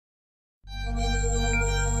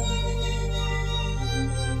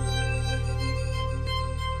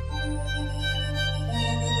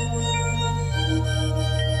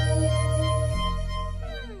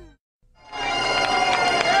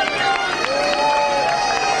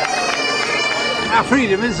Our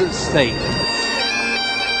freedom is at stake.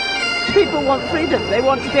 People want freedom. They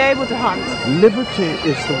want to be able to hunt. Liberty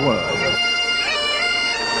is the word.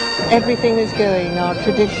 Everything is going, our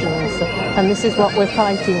traditions, and this is what we're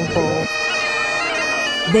fighting for.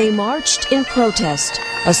 They marched in protest,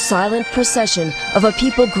 a silent procession of a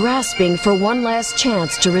people grasping for one last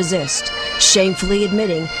chance to resist, shamefully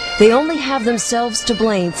admitting they only have themselves to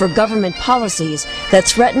blame for government policies that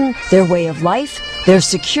threaten their way of life, their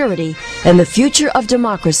security, and the future of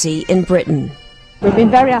democracy in Britain. We've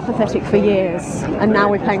been very apathetic for years, and now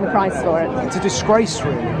we're paying the price for it. It's a disgrace,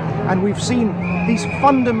 really. And we've seen these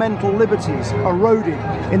fundamental liberties eroded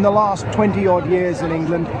in the last 20-odd years in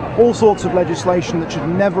England, all sorts of legislation that should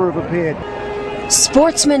never have appeared.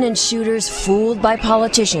 Sportsmen and shooters fooled by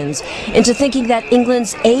politicians into thinking that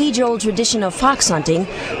England's age-old tradition of fox hunting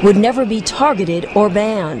would never be targeted or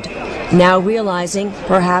banned. Now realizing,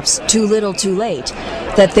 perhaps too little too late,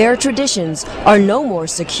 that their traditions are no more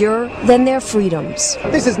secure than their freedoms.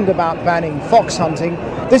 This isn't about banning fox hunting.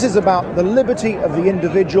 This is about the liberty of the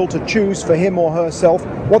individual to choose for him or herself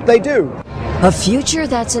what they do. A future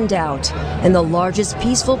that's in doubt, and the largest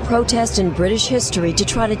peaceful protest in British history to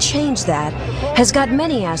try to change that has got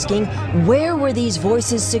many asking, where were these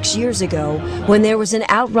voices 6 years ago when there was an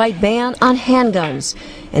outright ban on handguns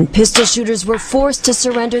and pistol shooters were forced to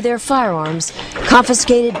surrender their firearms,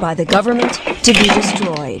 confiscated by the government to be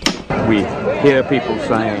destroyed? We hear people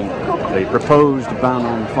saying the proposed ban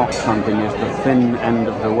on fox hunting is the thin end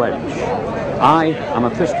of the wedge. I am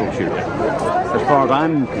a pistol shooter. As far as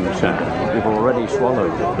I'm concerned, we've already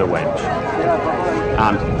swallowed the wedge.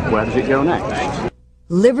 And where does it go next?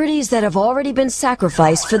 Liberties that have already been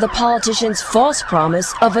sacrificed for the politicians' false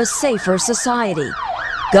promise of a safer society.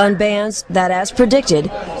 Gun bans that, as predicted,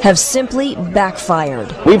 have simply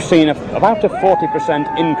backfired. We've seen about a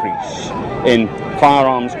 40% increase in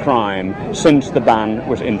firearms crime since the ban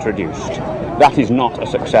was introduced. That is not a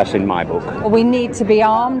success in my book. We need to be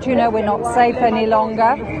armed, you know, we're not safe any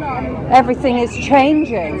longer. Everything is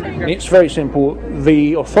changing. It's very simple.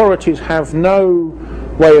 The authorities have no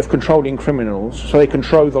way of controlling criminals, so they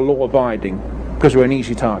control the law-abiding, because we're an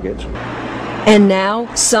easy target. And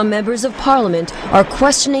now, some members of Parliament are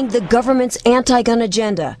questioning the government's anti-gun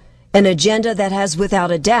agenda, an agenda that has,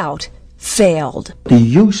 without a doubt, failed. The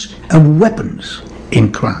use of weapons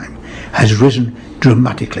in crime has risen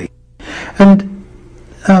dramatically. And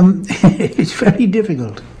it's very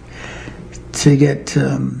difficult to get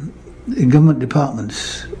government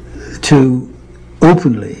departments to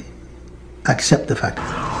openly accept the fact.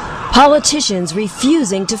 Politicians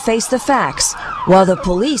refusing to face the facts, while the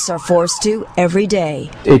police are forced to every day.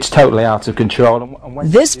 It's totally out of control.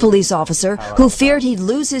 This police officer, who feared he'd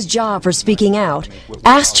lose his job for speaking out,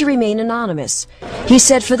 asked to remain anonymous. He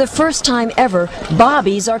said for the first time ever,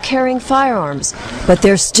 bobbies are carrying firearms, but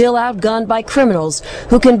they're still outgunned by criminals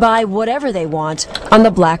who can buy whatever they want on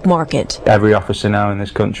the black market. Every officer now in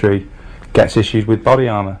this country gets issued with body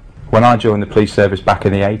armour. When I joined the police service back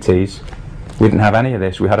in the 80s, we didn't have any of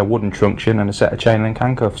this. We had a wooden truncheon and a set of chain link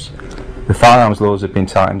handcuffs. The firearms laws have been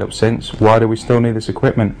tightened up since. Why do we still need this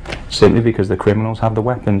equipment? Simply because the criminals have the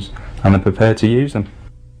weapons and they're prepared to use them.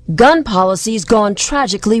 Gun policy's gone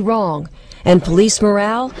tragically wrong, and police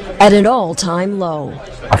morale at an all-time low.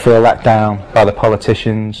 I feel let down by the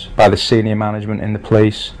politicians, by the senior management in the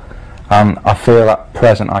police. I feel at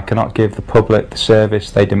present I cannot give the public the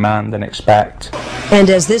service they demand and expect. And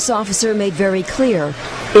as this officer made very clear,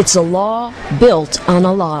 it's a law built on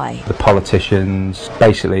a lie. The politicians,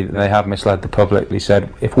 basically, they have misled the public. They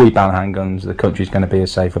said, if we ban handguns, the country's going to be a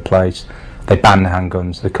safer place. They ban the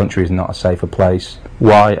handguns, the country is not a safer place.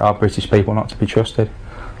 Why are British people not to be trusted?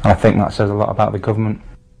 And I think that says a lot about the government.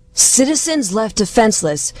 Citizens left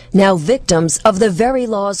defenseless, now victims of the very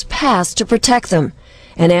laws passed to protect them,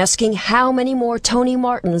 and asking how many more Tony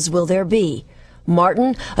Martins will there be.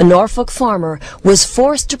 Martin, a Norfolk farmer, was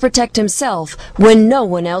forced to protect himself when no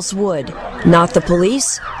one else would. Not the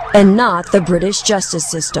police, and not the British justice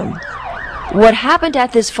system. What happened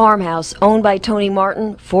at this farmhouse owned by Tony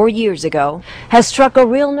Martin 4 years ago has struck a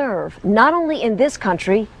real nerve, not only in this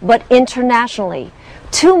country, but internationally.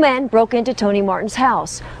 2 men broke into Tony Martin's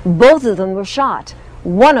house. Both of them were shot.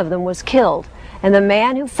 One of them was killed. And the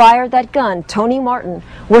man who fired that gun, Tony Martin,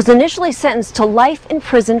 was initially sentenced to life in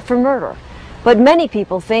prison for murder. But many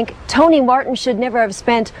people think Tony Martin should never have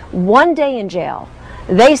spent 1 day in jail.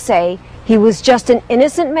 They say he was just an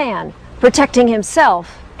innocent man protecting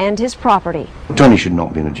himself and his property. Tony should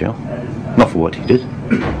not be in a jail, not for what he did.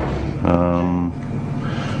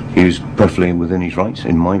 He was perfectly within his rights,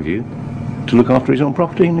 in my view, to look after his own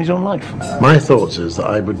property and his own life. My thoughts is that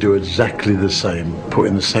I would do exactly the same, put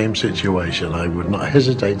in the same situation. I would not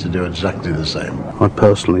hesitate to do exactly the same. I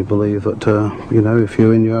personally believe that, you know, if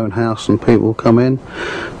you're in your own house and people come in,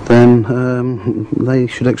 then they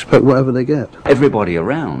should expect whatever they get. Everybody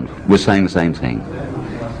around was saying the same thing.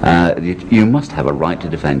 You must have a right to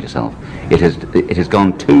defend yourself. It has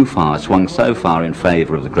gone too far, swung so far in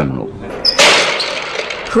favour of the criminal.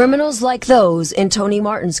 Criminals like those in Tony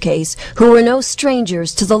Martin's case, who were no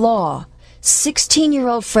strangers to the law.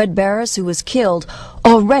 16-year-old Fred Barris, who was killed,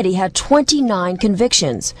 already had 29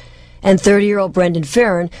 convictions. And 30-year-old Brendan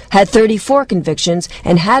Farron had 34 convictions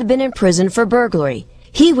and had been in prison for burglary.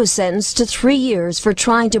 He was sentenced to 3 years for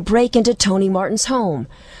trying to break into Tony Martin's home.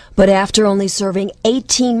 But after only serving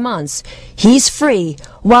 18 months, he's free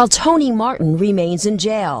while Tony Martin remains in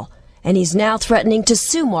jail. And he's now threatening to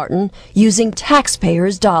sue Martin using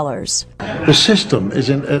taxpayers' dollars. The system is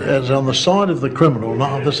on the side of the criminal,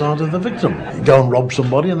 not on the side of the victim. You go and rob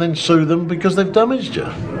somebody and then sue them because they've damaged you.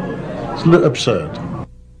 It's a little absurd.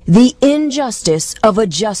 The injustice of a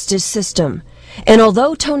justice system. And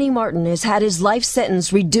although Tony Martin has had his life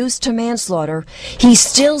sentence reduced to manslaughter, he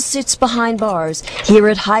still sits behind bars here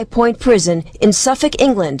at High Point Prison in Suffolk,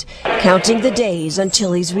 England, counting the days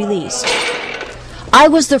until he's released. I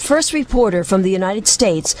was the first reporter from the United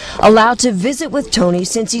States allowed to visit with Tony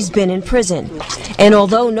since he's been in prison. And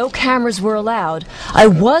although no cameras were allowed, I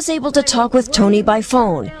was able to talk with Tony by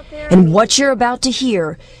phone. And what you're about to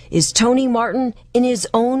hear is Tony Martin in his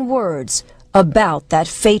own words about that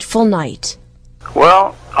fateful night.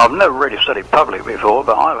 Well, I've never really said it publicly before,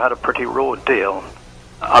 but I've had a pretty raw deal.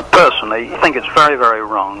 I personally think it's very, very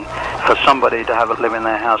wrong for somebody to live in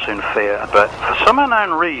their house in fear. But for some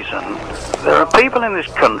unknown reason, there are people in this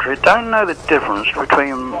country who don't know the difference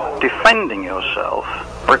between defending yourself,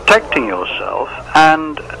 protecting yourself,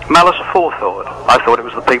 and malice aforethought. I thought it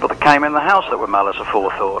was the people that came in the house that were malice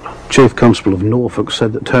aforethought. Chief Constable of Norfolk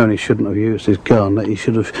said that Tony shouldn't have used his gun, that he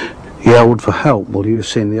should have yelled for help. Well, you've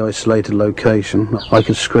seen the isolated location. I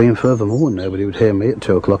could scream furthermore and nobody would hear me at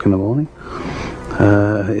 2 o'clock in the morning.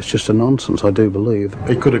 It's just a nonsense, I do believe.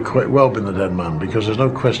 It could have quite well been the dead man, because there's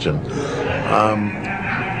no question.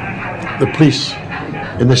 The police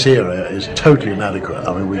in this area is totally inadequate.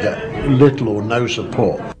 I mean, we get little or no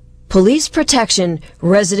support. Police protection,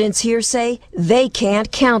 residents here say they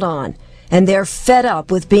can't count on. And they're fed up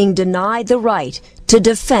with being denied the right to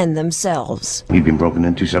defend themselves. We've been broken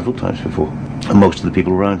into several times before. And most of the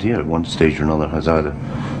people around here at one stage or another has either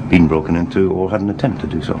been broken into or had an attempt to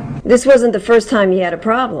do so. This wasn't the first time you had a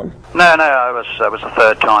problem. No, it was the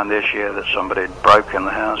third time this year that somebody had broken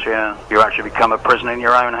the house, yeah. You actually become a prisoner in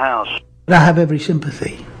your own house. I have every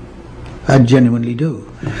sympathy. I genuinely do.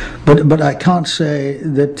 But I can't say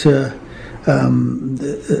that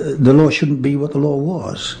the law shouldn't be what the law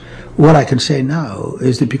was. What I can say now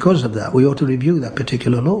is that because of that, we ought to review that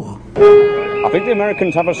particular law. I think the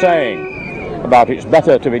Americans have a saying about it's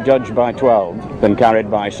better to be judged by 12 than carried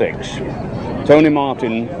by 6. Tony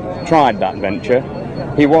Martin tried that venture.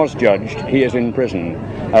 He was judged. He is in prison.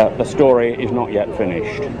 The story is not yet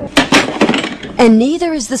finished. And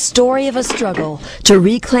neither is the story of a struggle to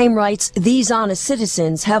reclaim rights these honest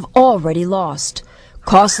citizens have already lost.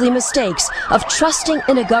 Costly mistakes of trusting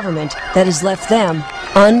in a government that has left them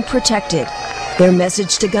unprotected. Their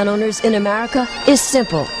message to gun owners in America is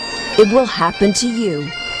simple. It will happen to you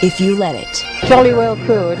if you let it. Jolly well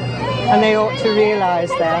could, and they ought to realise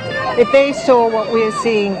that. If they saw what we're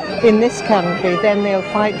seeing in this country, then they'll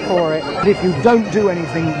fight for it. But if you don't do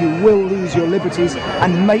anything, you will lose your liberties,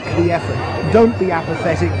 and make the effort. Don't be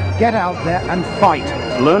apathetic. Get out there and fight.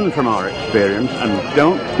 Learn from our experience and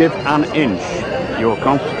don't give an inch. Your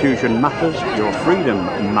constitution matters, your freedom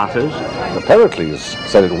matters. The Pericles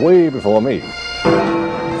said it way before me.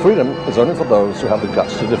 Freedom is only for those who have the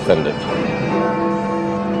guts to defend it.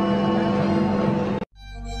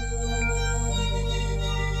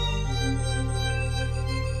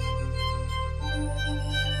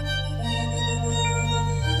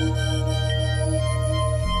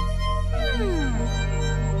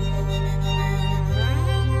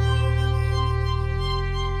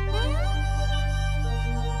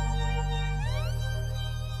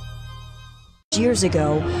 Years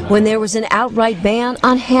ago, when there was an outright ban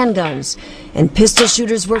on handguns, and pistol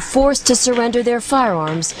shooters were forced to surrender their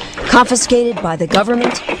firearms, confiscated by the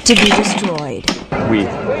government to be destroyed. We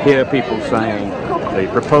hear people saying the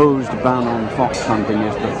proposed ban on fox hunting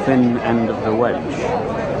is the thin end of the wedge.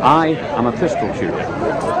 I am a pistol shooter.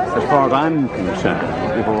 As far as I'm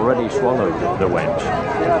concerned, we've already swallowed the wedge.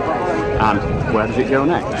 And where does it go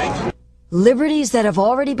next? Liberties that have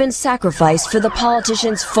already been sacrificed for the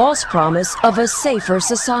politicians' false promise of a safer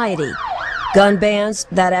society. Gun bans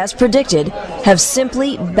that, as predicted, have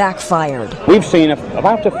simply backfired. We've seen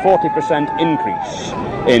about a 40% increase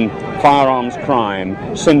in firearms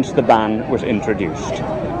crime since the ban was introduced.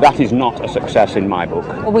 That is not a success in my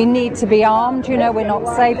book. We need to be armed, you know, we're not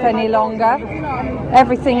safe any longer.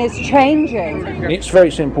 Everything is changing. It's very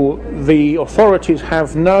simple. The authorities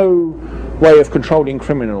have no way of controlling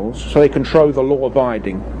criminals, so they control the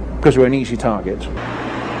law-abiding, because we're an easy target.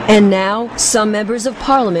 And now, some members of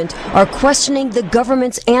Parliament are questioning the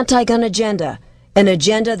government's anti-gun agenda, an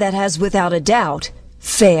agenda that has, without a doubt,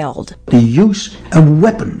 failed. The use of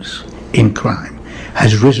weapons in crime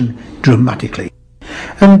has risen dramatically.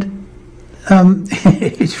 And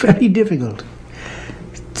it's very difficult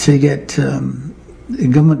to get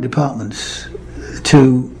government departments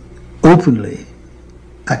to openly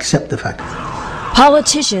accept the fact.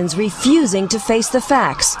 Politicians refusing to face the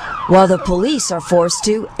facts, while the police are forced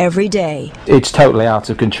to every day. It's totally out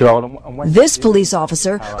of control. This police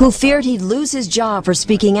officer, who feared he'd lose his job for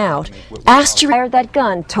speaking out, asked to fire that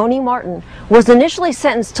gun, Tony Martin, was initially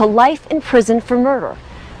sentenced to life in prison for murder.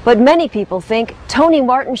 But many people think Tony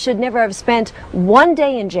Martin should never have spent one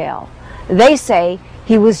day in jail. They say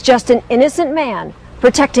he was just an innocent man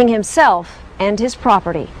protecting himself and his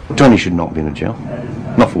property. Tony should not be in jail,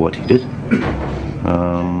 not for what he did.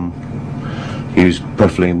 He was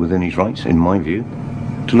perfectly within his rights, in my view,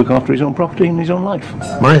 to look after his own property and his own life.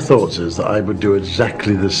 My thoughts is that I would do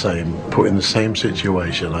exactly the same, put in the same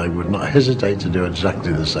situation. I would not hesitate to do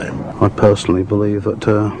exactly the same. I personally believe that,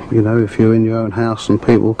 you know, if you're in your own house and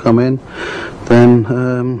people come in,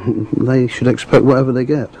 then they should expect whatever they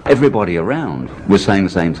get. Everybody around was saying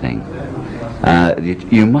the same thing.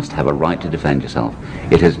 You must have a right to defend yourself.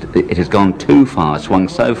 It has gone too far, swung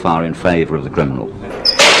so far in favour of the criminal.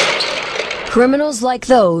 Criminals like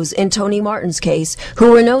those in Tony Martin's case,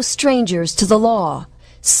 who were no strangers to the law.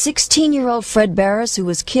 16-year-old Fred Barris, who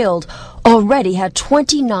was killed, already had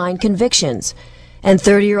 29 convictions. And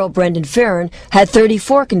 30-year-old Brendan Farron had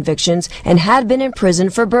 34 convictions and had been in prison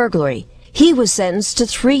for burglary. He was sentenced to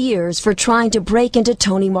 3 years for trying to break into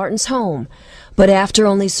Tony Martin's home. But after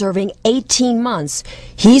only serving 18 months,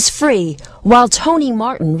 he's free while Tony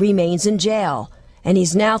Martin remains in jail. And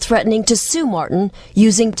he's now threatening to sue Martin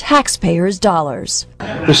using taxpayers' dollars.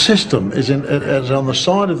 The system is on the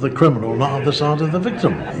side of the criminal, not on the side of the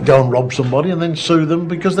victim. You go and rob somebody and then sue them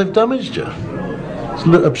because they've damaged you. It's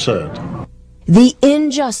absurd. The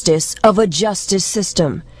injustice of a justice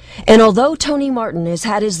system. And although Tony Martin has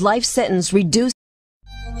had his life sentence reduced,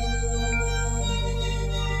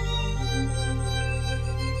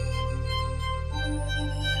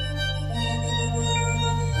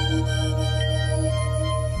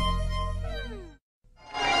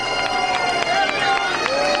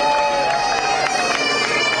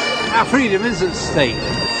 our freedom is at stake.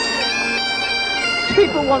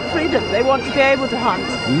 People want freedom. They want to be able to hunt.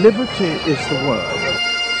 Liberty is the word.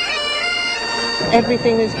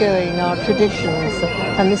 Everything is going, our traditions,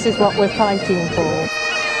 and this is what we're fighting for.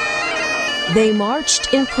 they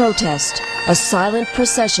marched in protest, a silent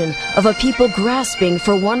procession of a people grasping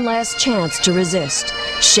for one last chance to resist,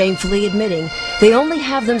 shamefully admitting they only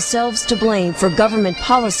have themselves to blame for government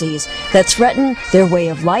policies that threaten their way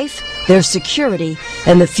of life, their security,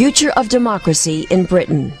 and the future of democracy in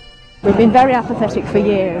Britain. We've been very apathetic for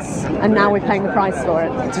years, and now we're paying the price for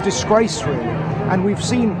it. It's a disgrace, really. And we've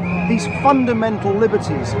seen these fundamental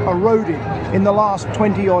liberties eroded in the last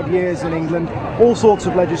 20-odd years in England, all sorts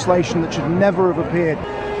of legislation that should never have appeared.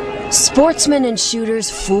 Sportsmen and shooters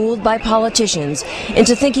fooled by politicians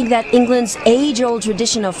into thinking that England's age-old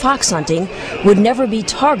tradition of fox hunting would never be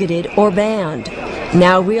targeted or banned,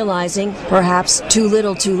 now realizing, perhaps too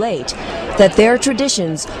little too late, that their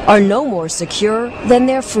traditions are no more secure than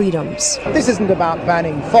their freedoms. This isn't about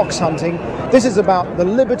banning fox hunting. This is about the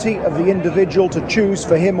liberty of the individual to choose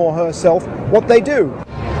for him or herself what they do.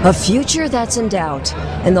 A future that's in doubt,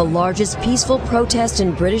 and the largest peaceful protest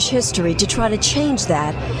in British history to try to change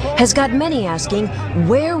that has got many asking,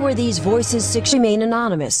 where were these voices to remain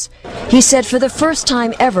anonymous? He said for the first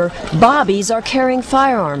time ever, bobbies are carrying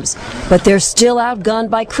firearms, but they're still outgunned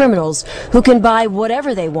by criminals who can buy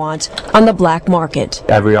whatever they want on the black market.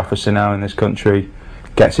 Every officer now in this country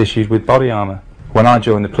gets issued with body armour. When I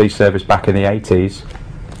joined the police service back in the 80s,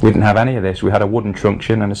 we didn't have any of this. We had a wooden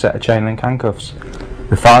truncheon and a set of chain link handcuffs.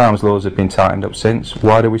 The firearms laws have been tightened up since.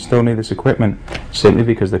 Why do we still need this equipment? Simply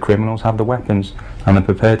because the criminals have the weapons and they're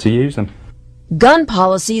prepared to use them. Gun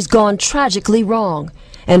policy's gone tragically wrong,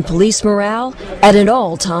 and police morale at an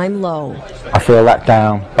all-time low. I feel let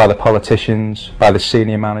down by the politicians, by the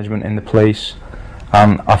senior management in the police.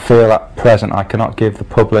 I feel at present I cannot give the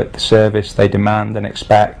public the service they demand and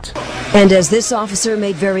expect. And as this officer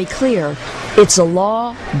made very clear, it's a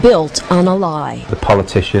law built on a lie. The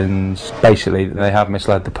politicians, basically, they have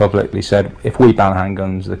misled the public. They said, if we ban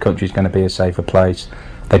handguns, the country's going to be a safer place.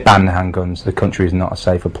 They ban the handguns, the country is not a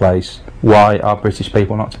safer place. Why are British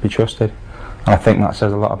people not to be trusted? And I think that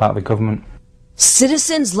says a lot about the government.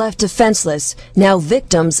 Citizens left defenseless, now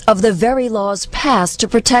victims of the very laws passed to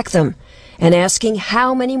protect them, and asking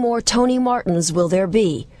how many more Tony Martins will there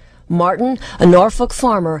be. Martin, a Norfolk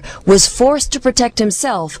farmer, was forced to protect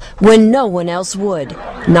himself when no one else would,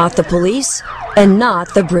 not the police and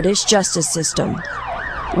not the British justice system.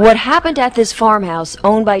 What happened at this farmhouse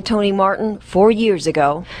owned by Tony Martin 4 years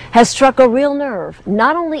ago has struck a real nerve,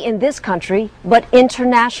 not only in this country, but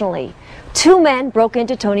internationally. 2 men broke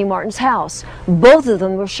into Tony Martin's house. Both of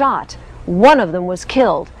them were shot. One of them was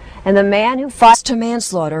killed. And the man who fought to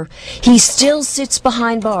manslaughter, he still sits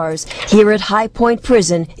behind bars here at High Point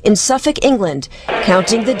Prison in Suffolk, England,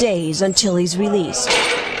 counting the days until he's released.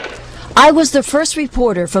 I was the first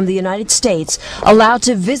reporter from the United States allowed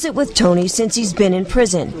to visit with Tony since he's been in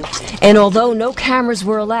prison. And although no cameras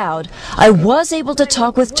were allowed, I was able to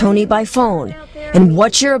talk with Tony by phone. And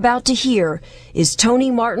what you're about to hear is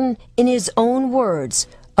Tony Martin in his own words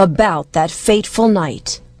about that fateful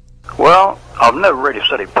night. Well, I've never really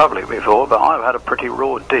said it publicly before, but I've had a pretty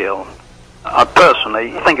raw deal. I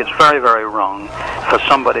personally think it's very, very wrong for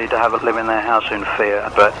somebody to have to live in their house in fear,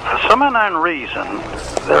 but for some unknown reason,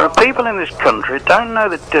 there are people in this country who don't know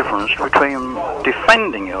the difference between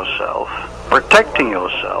defending yourself, protecting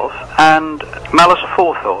yourself, and malice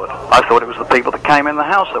aforethought. I thought it was the people that came in the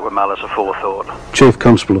house that were malice aforethought. Chief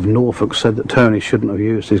Constable of Norfolk said that Tony shouldn't have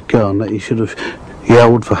used his gun, that he should have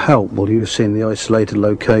yelled for help while you were seeing the isolated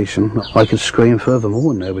location. I could scream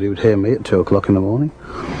furthermore and nobody would hear me at 2 o'clock in the morning.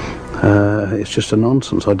 It's just a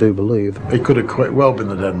nonsense, I do believe. It could have quite well been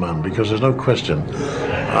the dead man, because there's no question.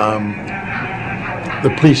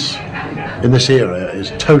 The police in this area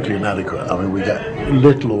is totally inadequate. I mean, we get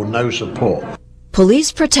little or no support.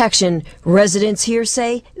 Police protection, residents here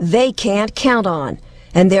say they can't count on,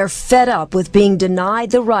 and they're fed up with being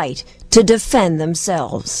denied the right to defend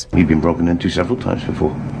themselves. We've been broken into several times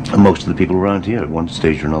before, and most of the people around here at one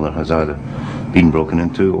stage or another has either been broken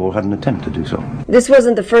into or had an attempt to do so. This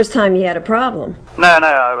wasn't the first time you had a problem. No,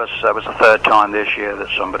 it was the 3rd time this year that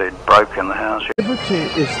somebody had broken the house. Liberty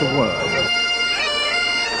is the word.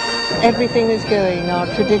 Everything is going, our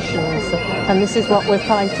traditions, and this is what we're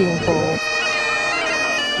fighting for.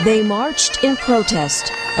 They marched in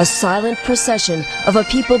protest, a silent procession of a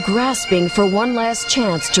people grasping for one last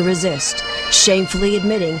chance to resist, shamefully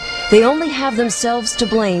admitting they only have themselves to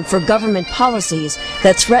blame for government policies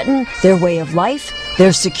that threaten their way of life,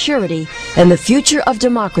 their security, and the future of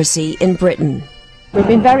democracy in Britain. We've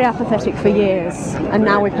been very apathetic for years, and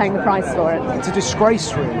now we're paying the price for it. It's a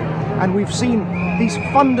disgrace, really. And we've seen these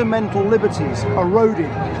fundamental liberties eroded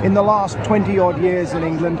in the last 20-odd years in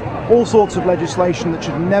England, all sorts of legislation that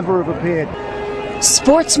should never have appeared.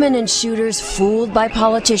 Sportsmen and shooters fooled by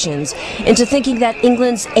politicians into thinking that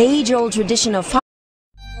England's age-old tradition of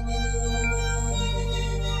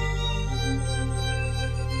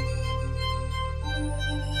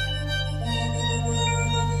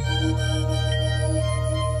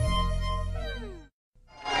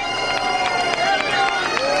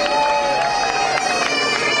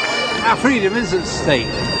Our freedom is at stake.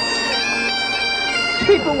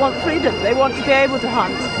 People want freedom. They want to be able to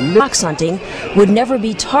hunt. fox hunting would never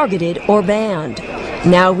be targeted or banned.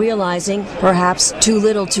 Now realizing, perhaps too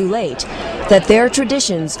little too late, that their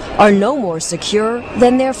traditions are no more secure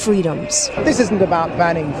than their freedoms. This isn't about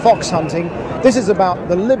banning fox hunting. This is about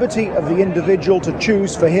the liberty of the individual to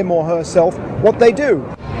choose for him or herself what they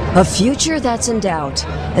do. A future that's in doubt,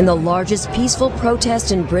 and the largest peaceful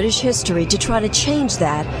protest in British history to try to change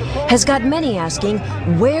that has got many asking,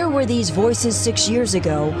 where were these voices 6 years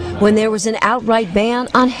ago when there was an outright ban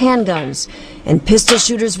on handguns and pistol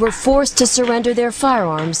shooters were forced to surrender their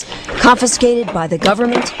firearms, confiscated by the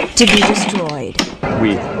government to be destroyed?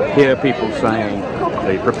 We hear people saying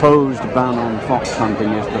the proposed ban on fox hunting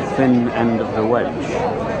is the thin end of the wedge.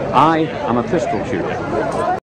 I am a pistol shooter.